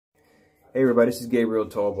Hey everybody, this is Gabriel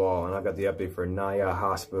Tobal, and I've got the update for Nyayia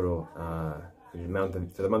Hospital for the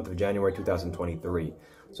month of January 2023.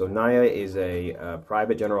 So Nyayia is a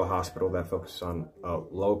private general hospital that focuses on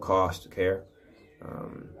low-cost care.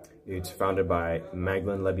 It's founded by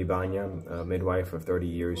Magdalene Lebibanya, a midwife of 30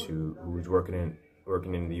 years who's working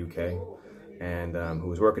in the UK, and who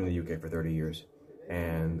was working in the UK for 30 years.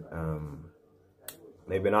 And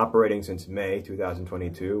they've been operating since May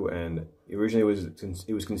 2022, and originally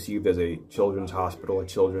it was conceived as a children's hospital, a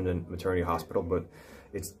children and maternity hospital, but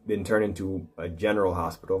it's been turned into a general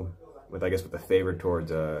hospital with a favor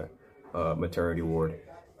towards a maternity ward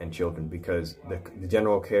and children, because the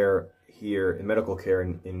general care here, medical care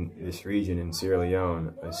in this region in Sierra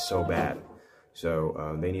Leone is so bad.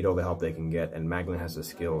 So they need all the help they can get, and Magdalene has the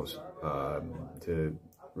skills to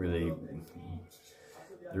really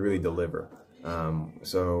deliver.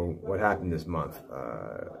 So what happened this month?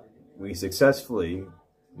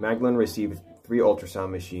 Magdalene received 3 ultrasound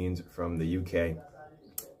machines from the UK,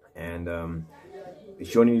 and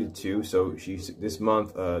she only needed 2. So this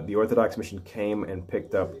month, the Orthodox mission came and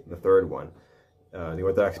picked up the 3rd one. The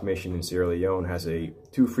Orthodox mission in Sierra Leone has 2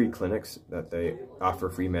 free clinics that they offer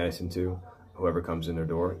free medicine to whoever comes in their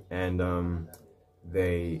door, and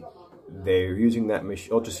they're using that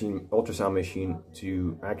ultrasound machine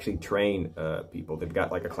to actually train people. They've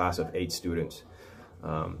got like a class of 8 students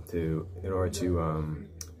in order to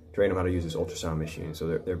train them how to use this ultrasound machine. So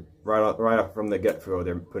they're right off from the get-go,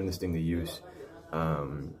 they're putting this thing to use,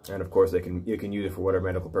 and of course you can use it for whatever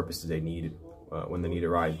medical purposes they need when they need it,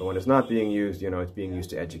 right? But when it's not being used, it's being used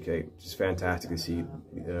to educate, which is fantastic to see.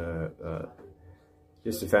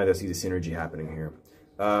 Just fantastic to see the synergy happening here.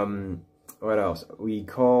 What else?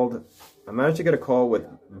 I managed to get a call with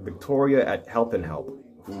Victoria at Health and Help,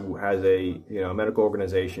 who has a medical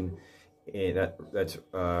organization that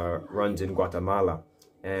runs in Guatemala,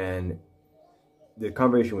 and the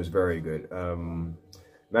conversation was very good.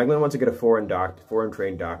 Magdalene wants to get a foreign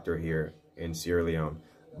trained doctor here in Sierra Leone,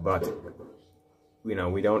 but we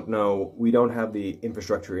don't have the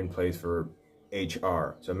infrastructure in place for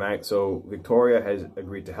HR. So Victoria has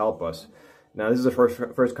agreed to help us. Now, this is the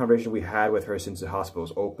first conversation we had with her since the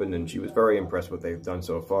hospital's opened, and she was very impressed with what they've done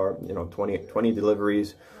so far. 20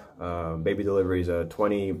 deliveries, baby deliveries,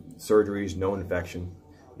 20 surgeries, no infection,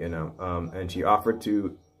 and she offered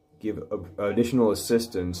to give additional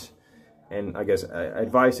assistance and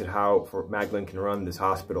advice at how Magdalene can run this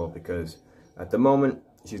hospital, because at the moment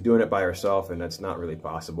she's doing it by herself, and that's not really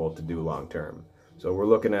possible to do long term. So we're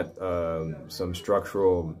looking at some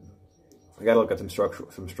structural. I got to look at some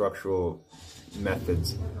structural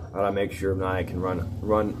methods how to make sure Nyayia can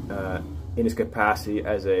run in its capacity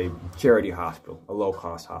as a charity hospital, a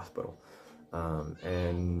low-cost hospital,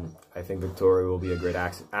 and I think Victoria will be a great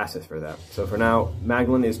asset for that. So for now,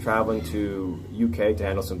 Magdalene is traveling to UK to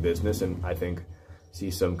handle some business, and I think see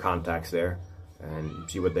some contacts there and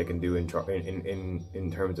see what they can do in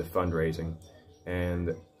terms of fundraising.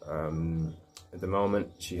 And at the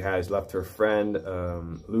moment, she has left her friend,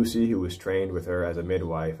 Lucy, who was trained with her as a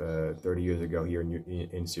midwife 30 years ago here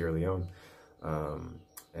in Sierra Leone.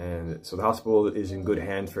 And so the hospital is in good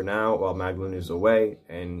hands for now while Magdalene is away,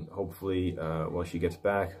 and hopefully when she gets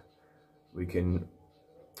back, we can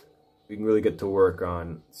really get to work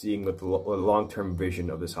on seeing what the long-term vision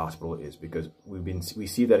of this hospital is, because we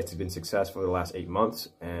see that it's been successful for the last 8 months,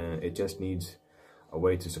 and it just needs a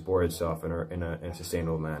way to support itself in a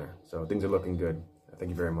sustainable manner. So things are looking good. Thank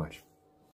you very much.